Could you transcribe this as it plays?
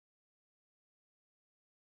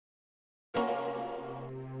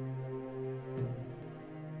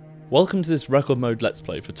Welcome to this record mode let's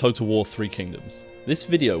play for Total War 3 Kingdoms. This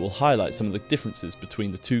video will highlight some of the differences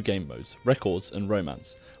between the two game modes, Records and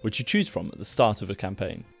Romance, which you choose from at the start of a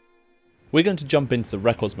campaign. We're going to jump into the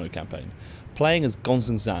Records mode campaign, playing as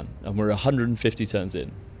Gongsun Zan, and we're 150 turns in.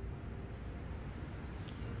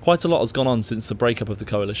 Quite a lot has gone on since the breakup of the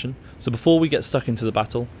coalition, so before we get stuck into the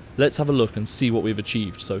battle, let's have a look and see what we've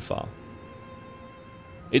achieved so far.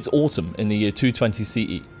 It's autumn in the year 220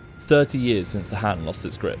 CE, 30 years since the Han lost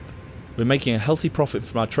its grip. We're making a healthy profit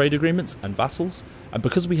from our trade agreements and vassals, and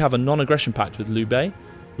because we have a non-aggression pact with Liu Bei,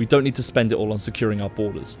 we don't need to spend it all on securing our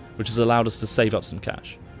borders, which has allowed us to save up some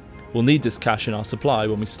cash. We'll need this cash in our supply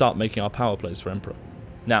when we start making our power plays for Emperor.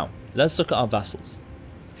 Now, let's look at our vassals.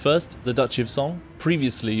 First, the Duchy of Song,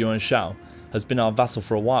 previously Yuan Shao, has been our vassal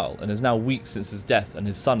for a while and is now weak since his death, and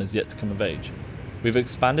his son is yet to come of age. We've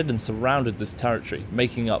expanded and surrounded this territory,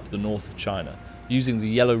 making up the north of China, using the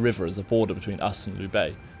Yellow River as a border between us and Liu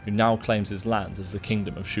Bei, who now claims his lands as the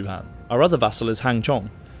Kingdom of Shuhan. Our other vassal is Han Chong,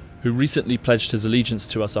 who recently pledged his allegiance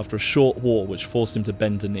to us after a short war which forced him to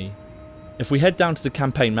bend the knee. If we head down to the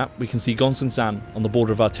campaign map, we can see Gongsun Zan on the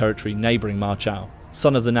border of our territory neighbouring Ma Chao,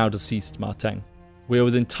 son of the now deceased Ma Teng. We are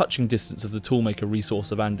within touching distance of the toolmaker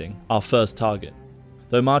resource of Anding, our first target,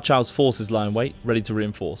 though Ma Chao's forces lie in wait, ready to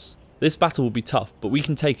reinforce. This battle will be tough, but we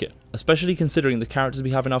can take it, especially considering the characters we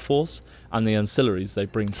have in our force and the ancillaries they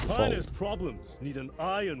bring to the fold. Problems need an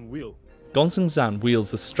iron will. Gongsun Zan wields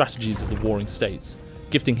the strategies of the warring states,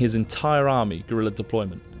 gifting his entire army guerrilla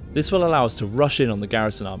deployment. This will allow us to rush in on the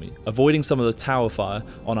garrison army, avoiding some of the tower fire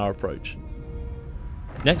on our approach.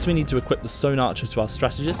 Next, we need to equip the stone archer to our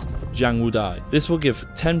strategist, Jiang Wudai. This will give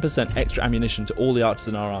 10% extra ammunition to all the archers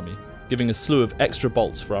in our army, giving a slew of extra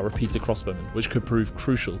bolts for our repeater crossbowmen, which could prove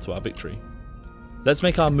crucial to our victory. Let's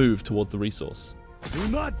make our move toward the resource. Do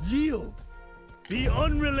not yield! Be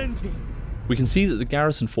unrelenting! We can see that the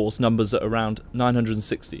garrison force numbers at around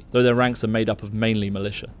 960, though their ranks are made up of mainly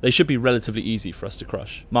militia. They should be relatively easy for us to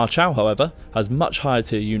crush. Ma Chao, however, has much higher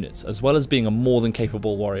tier units, as well as being a more than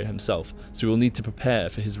capable warrior himself, so we will need to prepare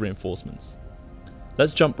for his reinforcements.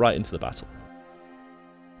 Let's jump right into the battle.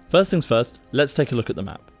 First things first, let's take a look at the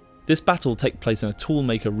map. This battle will take place in a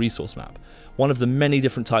toolmaker resource map, one of the many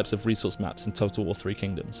different types of resource maps in Total War 3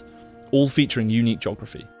 Kingdoms, all featuring unique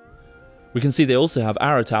geography. We can see they also have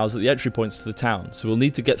arrow towers at the entry points to the town, so we'll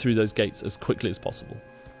need to get through those gates as quickly as possible.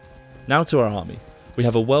 Now to our army. We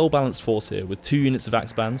have a well balanced force here with 2 units of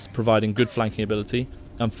axe bands providing good flanking ability,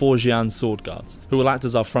 and 4 Xian sword guards, who will act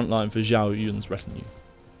as our front line for Zhao Yun's retinue.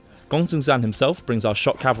 Gongsun Zan himself brings our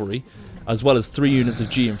shock cavalry, as well as 3 units of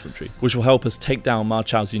G infantry, which will help us take down Ma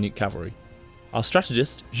Chao's unique cavalry. Our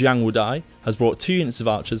strategist, Jiang Wudai, has brought 2 units of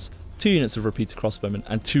archers, 2 units of repeater crossbowmen,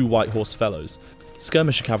 and 2 white horse fellows,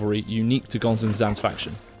 skirmisher cavalry unique to Gongsun Zan's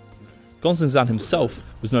faction. Gongsun Zan himself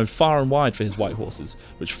was known far and wide for his white horses,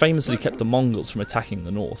 which famously kept the Mongols from attacking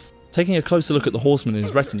the north. Taking a closer look at the horsemen in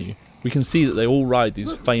his retinue, we can see that they all ride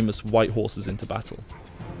these famous white horses into battle.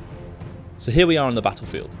 So here we are on the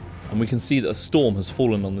battlefield, and we can see that a storm has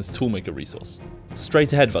fallen on this toolmaker resource.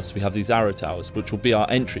 Straight ahead of us we have these arrow towers, which will be our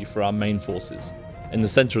entry for our main forces. In the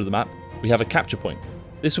centre of the map, we have a capture point.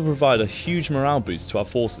 This will provide a huge morale boost to our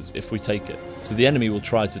forces if we take it, so the enemy will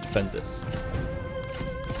try to defend this.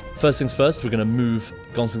 First things first, we're going to move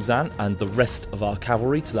Gongsun Zan and the rest of our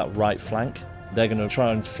cavalry to that right flank. They're going to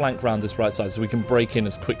try and flank round this right side so we can break in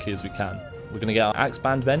as quickly as we can. We're going to get our axe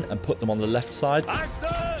band men and put them on the left side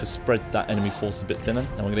to spread that enemy force a bit thinner,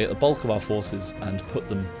 and we're going to get the bulk of our forces and put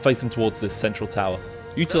them facing towards this central tower,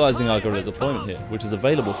 utilising our guerrilla deployment here, which is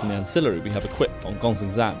available from the ancillary we have equipped on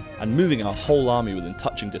Gongsun Zan, and moving our whole army within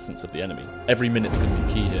touching distance of the enemy. Every minute's going to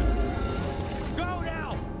be key here.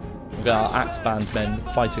 We've got our axe band men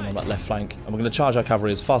fighting on that left flank, and we're going to charge our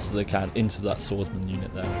cavalry as fast as they can into that swordsman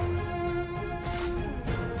unit there.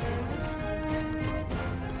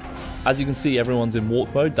 As you can see, everyone's in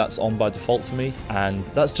walk mode. That's on by default for me, and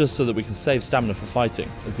that's just so that we can save stamina for fighting,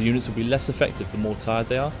 as the units will be less effective the more tired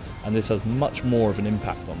they are, and this has much more of an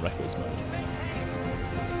impact on Records mode.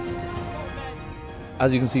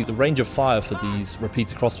 As you can see, the range of fire for these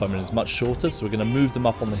repeater crossbowmen is much shorter, so we're going to move them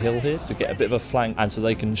up on the hill here to get a bit of a flank, and so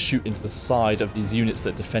they can shoot into the side of these units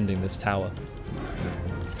that are defending this tower.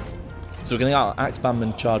 So we're going to get our axe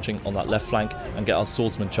bandmen charging on that left flank and get our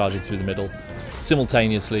swordsmen charging through the middle.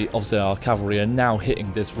 Simultaneously, obviously our cavalry are now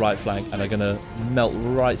hitting this right flank and are going to melt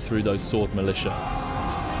right through those sword militia.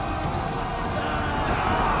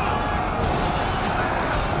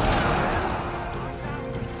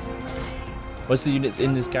 Most of the units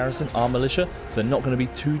in this garrison are militia, so they're not going to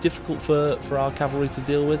be too difficult for our cavalry to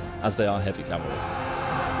deal with, as they are heavy cavalry.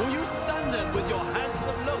 Will you stun them with your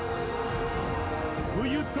handsome looks? Will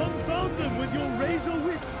you dumbfound them with your razor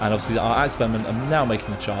whip? And obviously our axemen are now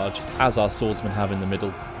making a charge, as our swordsmen have in the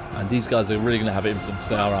middle. And these guys are really going to have it in for them because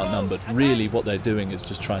they are outnumbered. Really what they're doing is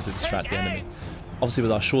just trying to distract the enemy. Obviously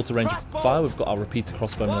with our shorter range of fire, we've got our repeater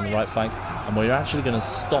crossbowmen on the right flank, and we're actually going to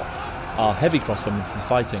stop our heavy crossbowmen from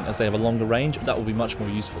fighting as they have a longer range. That will be much more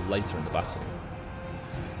useful later in the battle.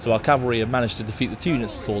 So our cavalry have managed to defeat the 2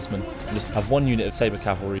 units of swordsmen and just have 1 unit of saber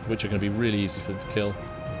cavalry, which are going to be really easy for them to kill.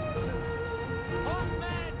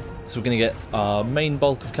 So we're going to get our main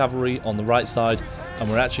bulk of cavalry on the right side, and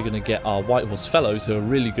we're actually going to get our White Horse fellows, who are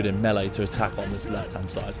really good in melee, to attack on this left hand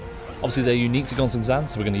side. Obviously they're unique to Gonzong Zan,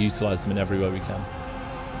 so we're going to utilise them in every way we can.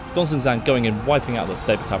 Gonzong Zan going in, wiping out the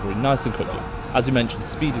saber cavalry nice and quickly. As we mentioned,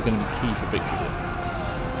 speed is going to be key for victory here.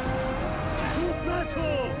 To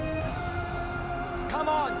battle! Come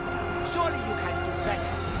on! Surely you can do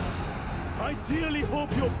better! I dearly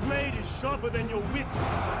hope your blade is sharper than your wit.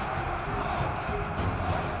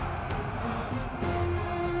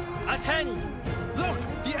 Attend! Look!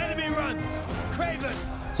 The enemy run! Craven!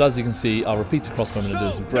 So as you can see, our repeater crossbowmen are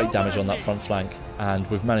doing some great damage on that front flank, and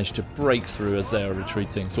we've managed to break through as they are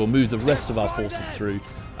retreating. So we'll move the rest of our forces through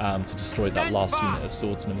to destroy that last unit of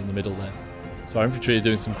swordsmen in the middle there. So our infantry are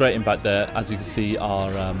doing some great impact there. As you can see, our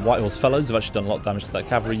White Horse fellows have actually done a lot of damage to that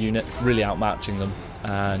cavalry unit, really outmatching them.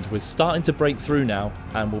 And we're starting to break through now,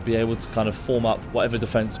 and we'll be able to kind of form up whatever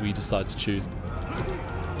defense we decide to choose.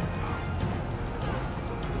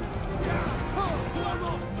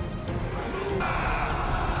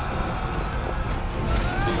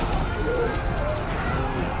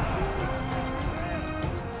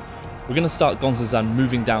 We're going to start Gonzong Zan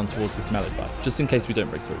moving down towards this melee fight, just in case we don't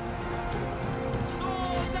break through.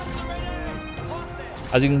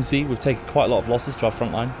 As you can see, we've taken quite a lot of losses to our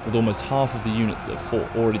front line, with almost half of the units that have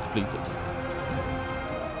fought already depleted.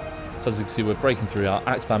 So as you can see, we're breaking through. Our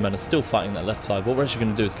Axeman men are still fighting that left side. What we're actually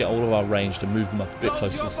going to do is get all of our range to move them up a bit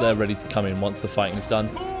closer so they're ready to come in once the fighting is done,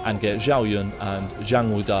 and get Zhao Yun and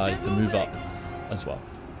Zhang Wudai to move up as well.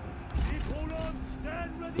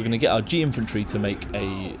 We're going to get our G infantry to make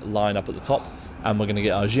a line up at the top, and we're going to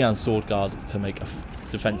get our Jian sword guard to make a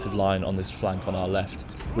defensive line on this flank on our left,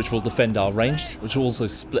 which will defend our ranged, which will also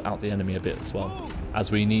split out the enemy a bit as well,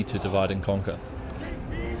 as we need to divide and conquer.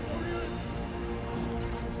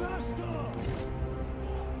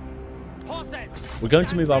 We're going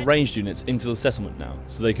to move our ranged units into the settlement now,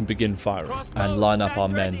 so they can begin firing and line up our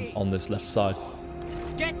men on this left side.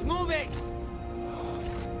 Get moving!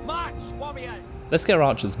 March, warriors! Let's get our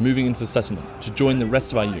archers moving into the settlement to join the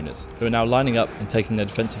rest of our units, who are now lining up and taking their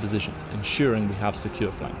defensive positions, ensuring we have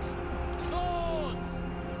secure flanks. Swords!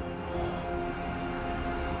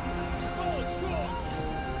 Swords drawn!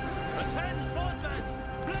 Attend, swordsmen!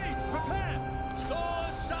 Blades prepare!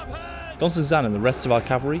 Swords sharpened! Gonzong Zan and the rest of our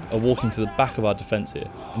cavalry are walking to the back of our defence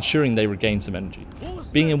here, ensuring they regain some energy.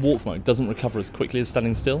 Being in walk mode doesn't recover as quickly as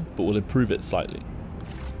standing still, but will improve it slightly.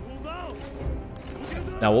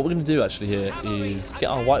 Now what we're going to do actually here is get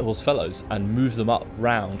our White Horse fellows and move them up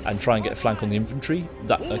round and try and get a flank on the infantry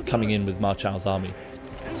that are coming in with Ma Chao's army.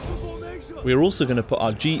 We are also going to put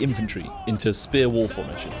our G infantry into spear wall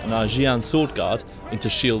formation and our Jian sword guard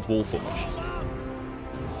into shield wall formation.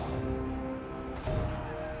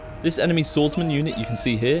 This enemy swordsman unit you can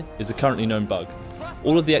see here is a currently known bug.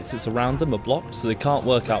 All of the exits around them are blocked, so they can't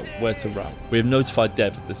work out where to route. We have notified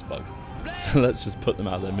Dev of this bug, so let's just put them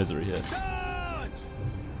out of their misery here.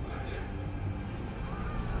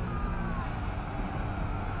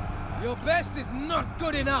 Your best is not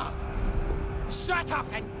good enough! Shut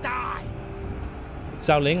up and die!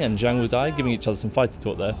 Cao Ling and Zhang Wudai giving each other some fighting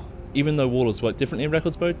talk there. Even though warlords work differently in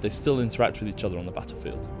Records mode, they still interact with each other on the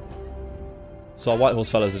battlefield. So our White Horse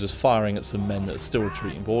fellows are just firing at some men that are still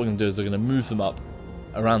retreating, but what we're going to do is we're going to move them up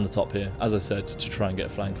around the top here, as I said, to try and get a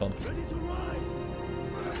flank on.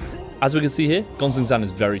 As we can see here, Gonzong Zan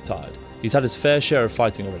is very tired. He's had his fair share of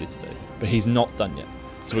fighting already today, but he's not done yet.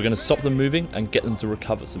 So we're going to stop them moving and get them to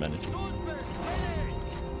recover some energy.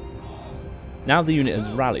 Now the unit has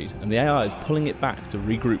rallied and the AI is pulling it back to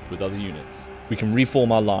regroup with other units. We can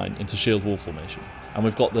reform our line into shield wall formation, and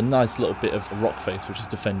we've got the nice little bit of a rock face which is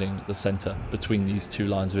defending the centre between these two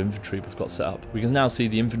lines of infantry we've got set up. We can now see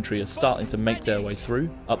the infantry are starting to make their way through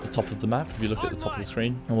up the top of the map if you look at the top of the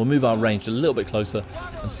screen, and we'll move our range a little bit closer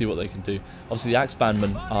and see what they can do. Obviously the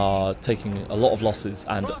Axebandmen are taking a lot of losses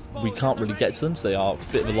and we can't really get to them, so they are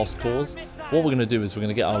a bit of a lost cause. What we're going to do is we're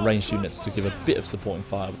going to get our ranged units to give a bit of supporting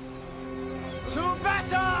fire. To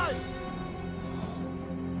battle!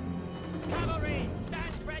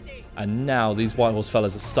 And now these White Horse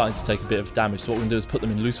fellows are starting to take a bit of damage. So what we're going to do is put them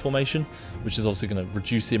in loose formation, which is obviously going to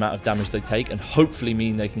reduce the amount of damage they take and hopefully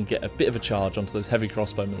mean they can get a bit of a charge onto those heavy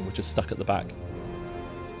crossbowmen which are stuck at the back.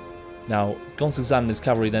 Now, Gonzagzan and his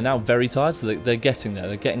cavalry, they're now very tired, so they're getting there.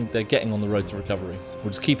 They're getting on the road to recovery. We'll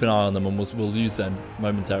just keep an eye on them and we'll use them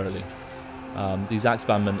momentarily. These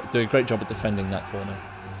Axebandmen do a great job at defending that corner.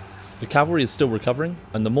 The cavalry is still recovering,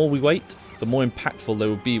 and the more we wait, the more impactful they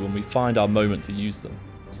will be when we find our moment to use them.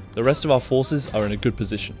 The rest of our forces are in a good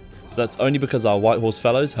position, but that's only because our White Horse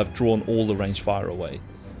fellows have drawn all the ranged fire away.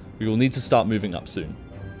 We will need to start moving up soon.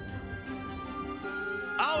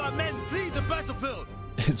 Our men flee the battlefield!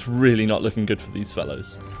 It's really not looking good for these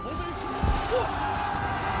fellows.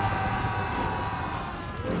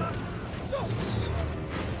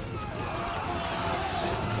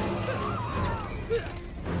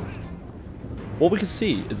 What we can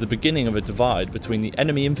see is the beginning of a divide between the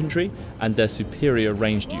enemy infantry and their superior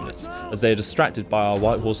ranged units, as they are distracted by our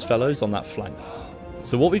White Horse fellows on that flank.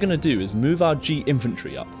 So what we're going to do is move our G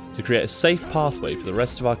infantry up to create a safe pathway for the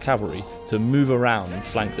rest of our cavalry to move around and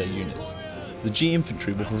flank their units. The G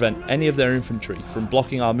infantry will prevent any of their infantry from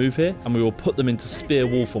blocking our move here, and we will put them into spear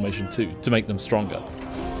wall formation too, to make them stronger.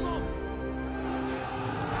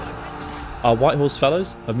 Our White Horse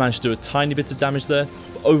fellows have managed to do a tiny bit of damage there,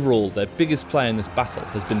 but overall their biggest player in this battle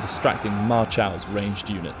has been distracting Ma Chao's ranged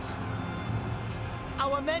units.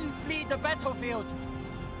 Our men flee the battlefield.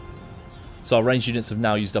 So our ranged units have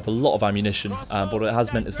now used up a lot of ammunition, but what it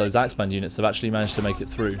has meant is those Axeband units have actually managed to make it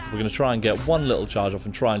through. We're going to try and get one little charge off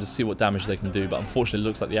and try and just see what damage they can do, but unfortunately it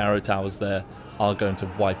looks like the arrow towers there are going to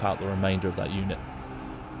wipe out the remainder of that unit.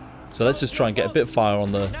 So let's just try and get a bit of fire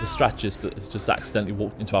on the strategist that has just accidentally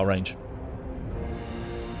walked into our range.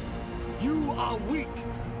 You are weak!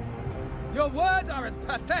 Your words are as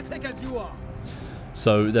pathetic as you are.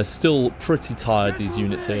 So they're still pretty tired, these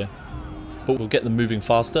units here, but we'll get them moving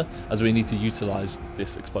faster as we need to utilise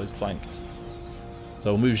this exposed flank.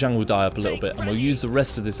 So we'll move Zhang Wudai up a little bit and we'll use the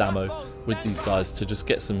rest of this ammo with these guys to just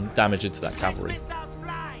get some damage into that cavalry.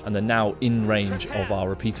 And they're now in range of our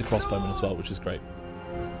repeater crossbowmen as well, which is great.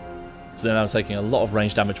 So they're now taking a lot of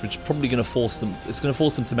range damage, which is probably going to force them, it's going to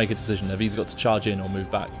force them to make a decision. They've either got to charge in or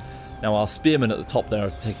move back. Now our spearmen at the top there are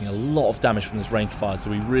taking a lot of damage from this ranged fire, so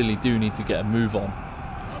we really do need to get a move on.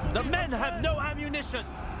 The men have no ammunition!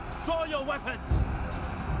 Draw your weapons!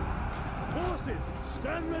 Horses,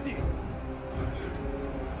 stand ready!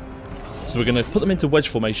 So we're going to put them into wedge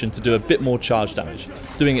formation to do a bit more charge damage,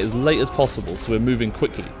 doing it as late as possible so we're moving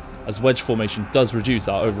quickly, as wedge formation does reduce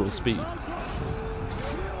our overall speed.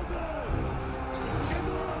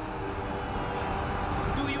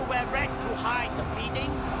 Do you wear red to hide the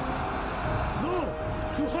bleeding? No!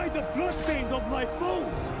 To hide the bloodstains of my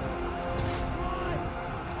foes!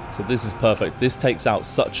 So this is perfect. This takes out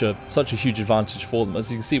such a huge advantage for them.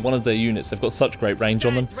 As you can see, one of their units, they've got such great range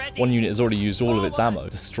on them. One unit has already used all of its ammo,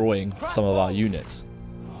 destroying some of our units.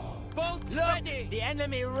 Boats ready! The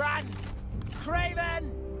enemy run!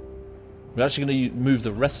 Craven! We're actually going to move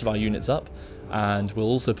the rest of our units up, and we'll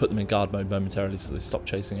also put them in guard mode momentarily so they stop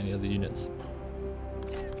chasing any other units.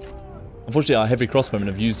 Unfortunately, our heavy crossbowmen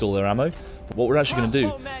have used all their ammo, but what we're actually going to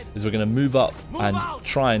do is we're going to move up and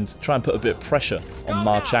try and put a bit of pressure on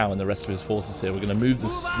Ma Chao and the rest of his forces here. We're going to move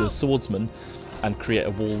the swordsmen and create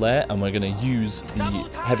a wall there, and we're going to use the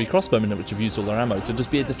heavy crossbowmen, which have used all their ammo, to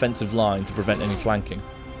just be a defensive line to prevent any flanking.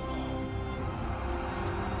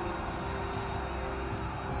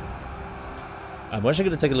 And we're actually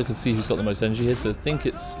going to take a look and see who's got the most energy here. So I think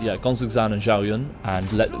it's, yeah, Gonzagzan and Zhao Yun,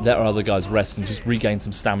 and let our other guys rest and just regain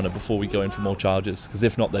some stamina before we go in for more charges, because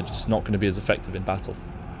if not, they're just not going to be as effective in battle.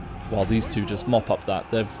 While these two just mop up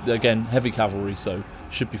that. They're again, heavy cavalry, so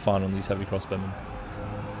should be fine on these heavy crossbowmen.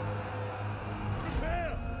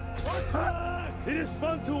 It is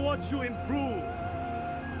fun to watch you improve!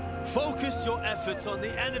 Focus your efforts on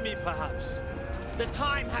the enemy, perhaps. The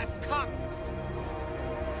time has come.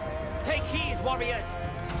 Take heed, warriors!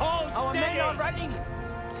 Hold Our steady. Men are running!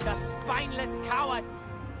 The spineless cowards!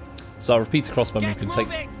 So our repeater crossbowmen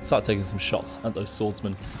can start taking some shots at those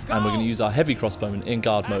swordsmen, and we're going to use our heavy crossbowmen in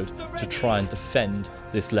guard mode to try and defend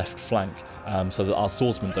this left flank, so that our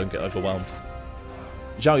swordsmen don't get overwhelmed.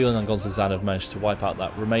 Zhao Yun and Gonzagzan have managed to wipe out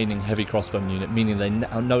that remaining heavy crossbowman unit, meaning they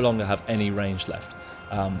no longer have any range left,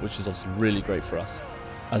 which is obviously really great for us,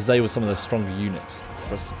 as they were some of the stronger units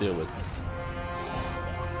for us to deal with.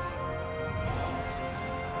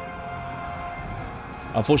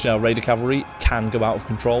 Unfortunately, our Raider cavalry can go out of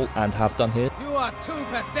control and have done here. You are too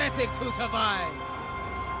pathetic to survive.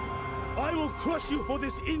 I will crush you for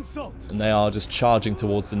this insult. And they are just charging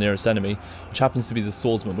towards the nearest enemy, which happens to be the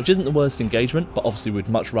swordsman, which isn't the worst engagement, but obviously we'd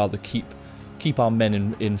much rather keep our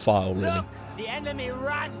men in file, really. Look, the enemy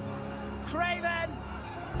run! Craven!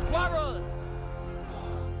 Quarrels!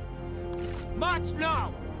 March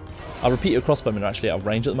now! Our repeater crossbowmen are actually out of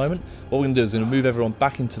range at the moment. What we're going to do is we're going to move everyone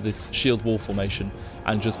back into this shield wall formation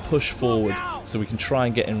and just push forward so we can try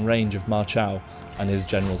and get in range of Ma Chao and his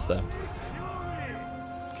generals there.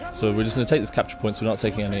 So we're just going to take this capture point, so we're not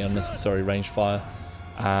taking any unnecessary range fire.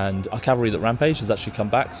 And our cavalry that rampage has actually come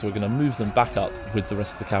back, so we're going to move them back up with the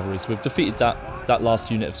rest of the cavalry. So we've defeated that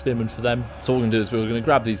last unit of spearmen for them. So what we're going to do is we're going to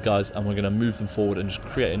grab these guys and we're going to move them forward and just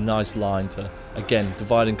create a nice line to, again,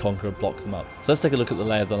 divide and conquer and block them up. So let's take a look at the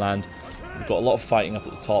lay of the land. We've got a lot of fighting up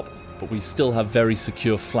at the top, but we still have very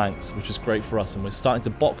secure flanks, which is great for us. And we're starting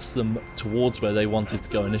to box them towards where they wanted to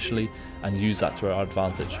go initially and use that to our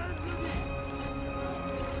advantage.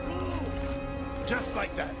 Just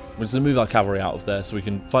like that. We're just going to move our cavalry out of there so we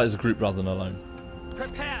can fight as a group rather than alone.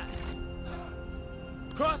 Prepare!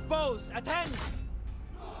 Crossbows, attend!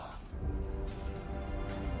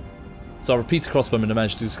 So our repeater crossbowmen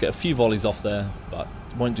managed to just get a few volleys off there, but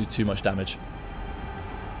won't do too much damage.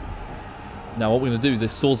 Now what we're going to do,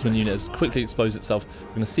 this swordsman unit has quickly exposed itself. We're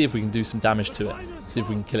going to see if we can do some damage to it. See if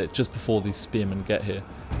we can kill it just before these spearmen get here.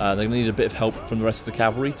 They're going to need a bit of help from the rest of the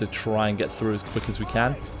cavalry to try and get through as quick as we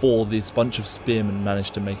can before this bunch of spearmen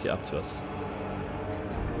manage to make it up to us.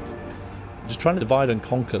 Just trying to divide and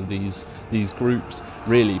conquer these groups,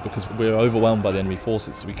 really, because we're overwhelmed by the enemy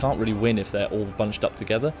forces, so we can't really win if they're all bunched up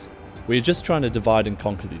together. We're just trying to divide and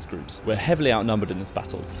conquer these groups. We're heavily outnumbered in this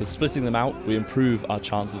battle, so splitting them out, we improve our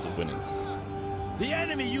chances of winning. The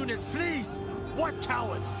enemy unit flees! What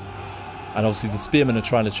cowards! And obviously the spearmen are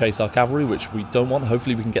trying to chase our cavalry, which we don't want.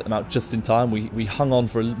 Hopefully we can get them out just in time. We hung on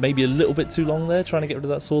for maybe a little bit too long there trying to get rid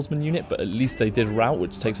of that swordsman unit, but at least they did rout,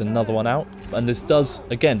 which takes another one out. And this does,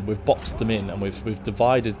 again, we've boxed them in and we've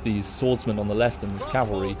divided these swordsmen on the left and this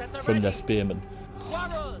cavalry from their spearmen.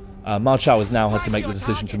 Ma Chao has now had to make the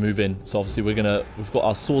decision to move in, so obviously we've got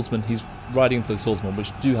our swordsman. He's riding into the swordsmen,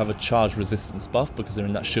 which do have a charge resistance buff because they're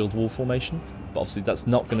in that shield wall formation, but obviously that's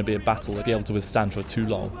not going to be a battle they'll be able to withstand for too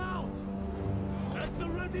long.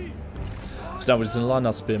 So now we're just going to line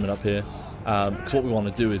our spearmen up here, because what we want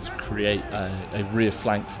to do is create a rear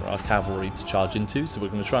flank for our cavalry to charge into, so we're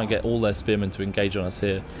going to try and get all their spearmen to engage on us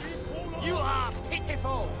here. You are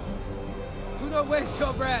pitiful! Do not waste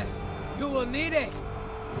your breath. You will need it.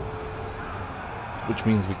 Which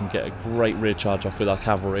means we can get a great rear charge off with our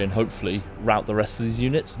cavalry and hopefully rout the rest of these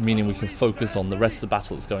units, meaning we can focus on the rest of the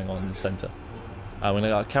battle that's going on in the centre. We're going to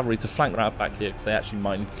get our cavalry to flank rout back here because they actually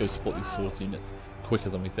might need to go support these sword units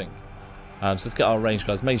quicker than we think. So let's get our range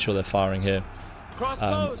guys, make sure they're firing here.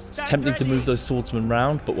 It's tempting to move those swordsmen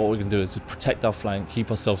round, but what we're going to do is to protect our flank, keep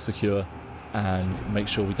ourselves secure, and make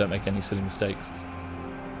sure we don't make any silly mistakes.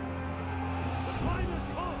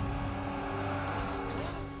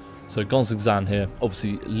 So Gonzig Zan here,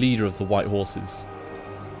 obviously leader of the White Horses,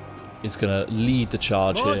 is going to lead the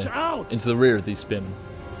charge here into the rear of these spearmen.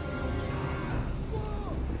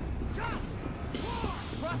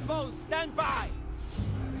 Crossbows, stand by!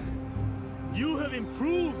 You have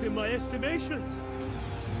improved in my estimations.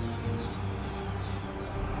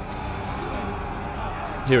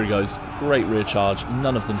 Here he goes, great rear charge,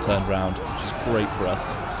 none of them turned round, which is great for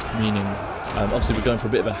us, meaning obviously we're going for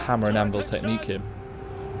a bit of a hammer and anvil technique here.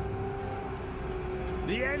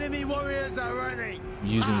 The enemy warriors are running!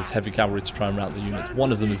 Using this heavy cavalry to try and rout the units.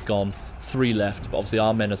 One of them is gone, 3 left, but obviously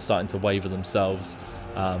our men are starting to waver themselves,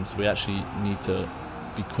 so we actually need to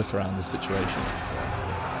be quick around the situation.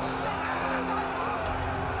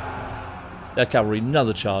 Their cavalry,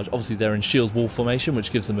 another charge. Obviously they're in shield wall formation,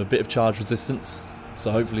 which gives them a bit of charge resistance,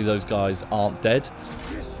 so hopefully those guys aren't dead.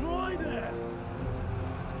 Destroy them.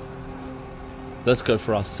 Let's go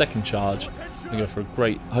for our second charge and go for a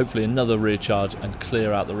great, hopefully another rear charge and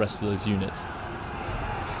clear out the rest of those units.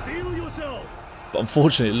 Steel yourselves. But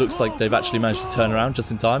unfortunately it looks like they've actually managed to turn around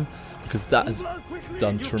just in time, because that has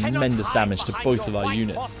done tremendous damage to both of our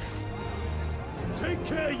units. Take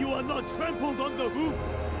care you are not trampled on the hoof.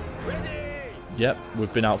 Ready! Yep,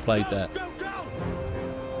 we've been outplayed there.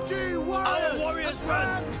 Our warriors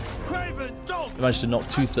run! Craven dogs! We managed to knock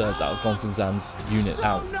 2/3 out of Gonzig Zan's unit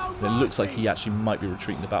out, and it looks like he actually might be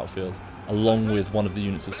retreating the battlefield, along with one of the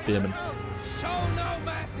units of spearmen. Show no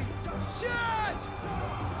mercy. Charge!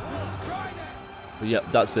 Destroy them. But yep,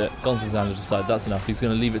 that's it. Gonzig Zan has decided that's enough. He's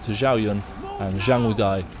going to leave it to Zhao Yun and Zhang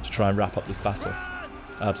Wudai to try and wrap up this battle.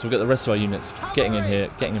 So we'll get the rest of our units getting in here,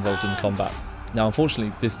 getting involved in combat. Now,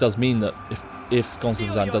 unfortunately, this does mean that if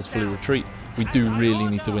Gonzig Zan does fully retreat, We do really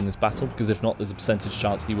need to win this battle, because if not, there's a percentage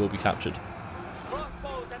chance he will be captured.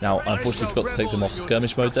 Now, I unfortunately forgot to take them off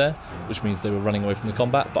skirmish mode there, which means they were running away from the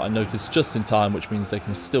combat, but I noticed just in time, which means they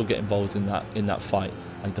can still get involved in that fight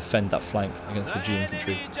and defend that flank against the G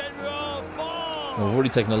infantry. Now, we've already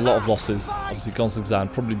taken a lot of losses, obviously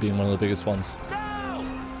Gonzagzan probably being one of the biggest ones.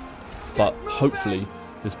 But hopefully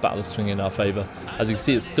this battle is swinging in our favour. As you can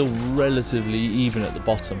see, it's still relatively even at the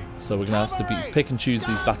bottom, so we're going to have to pick and choose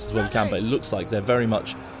these battles where we can, but it looks like they're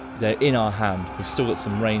in our hand. We've still got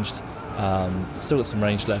some ranged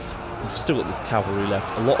left. We've still got this cavalry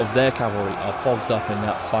left. A lot of their cavalry are bogged up in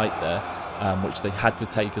that fight there, which they had to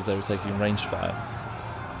take as they were taking ranged fire.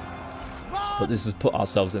 But this has put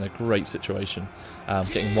ourselves in a great situation,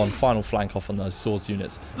 getting one final flank off on those swords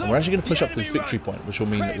units. And we're actually going to push up to this victory point, which will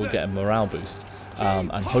mean that we'll get a morale boost.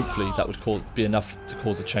 And hopefully that would be enough to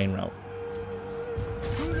cause a chain rout.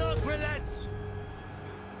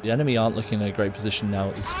 The enemy aren't looking in a great position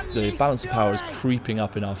now. The balance of power is creeping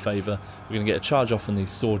up in our favour. We're going to get a charge off on these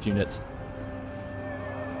sword units.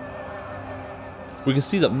 We can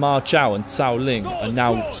see that Ma Chao and Cao Ling are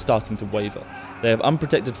now starting to waver. They have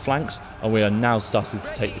unprotected flanks, and we are now starting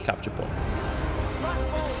to take the capture point.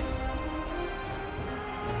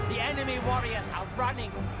 The enemy warriors are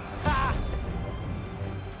running.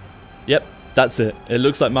 Yep, that's it. It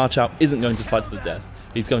looks like Ma Chao isn't going to fight to the death.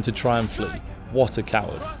 He's going to try and flee. What a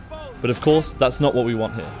coward. But of course, that's not what we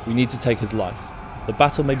want here. We need to take his life. The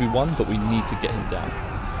battle may be won, but we need to get him down.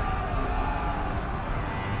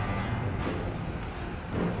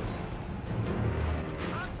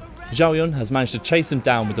 Zhao Yun has managed to chase him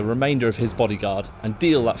down with the remainder of his bodyguard and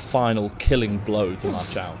deal that final killing blow to Ma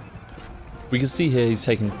Chao. We can see here he's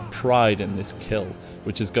taking pride in this kill,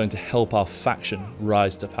 which is going to help our faction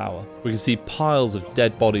rise to power. We can see piles of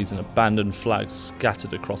dead bodies and abandoned flags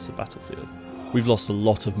scattered across the battlefield. We've lost a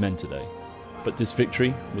lot of men today, but this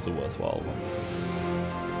victory was a worthwhile one.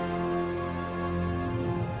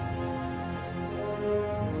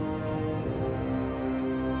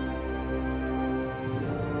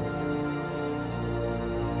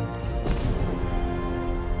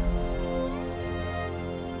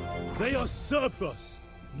 They are surplus,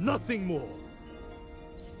 nothing more.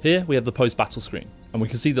 Here we have the post-battle screen, and we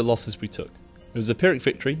can see the losses we took. It was a Pyrrhic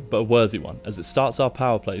victory, but a worthy one, as it starts our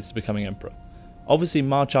power plays to becoming emperor. Obviously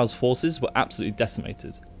Ma Chao's forces were absolutely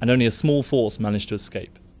decimated, and only a small force managed to escape.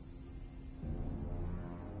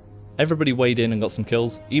 Everybody weighed in and got some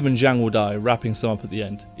kills, even Zhang Wudai wrapping some up at the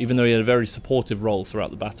end, even though he had a very supportive role throughout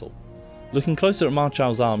the battle. Looking closer at Ma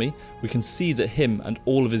Chao's army, we can see that him and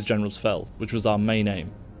all of his generals fell, which was our main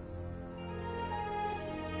aim.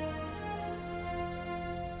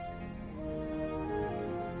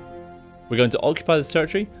 We're going to occupy this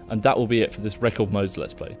territory, and that will be it for this Record Modes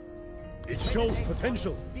Let's Play. It shows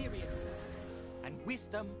potential. And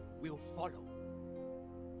wisdom will follow.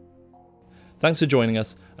 Thanks for joining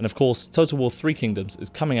us, and of course Total War 3 Kingdoms is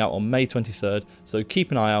coming out on May 23rd, so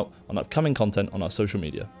keep an eye out on upcoming content on our social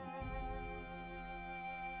media.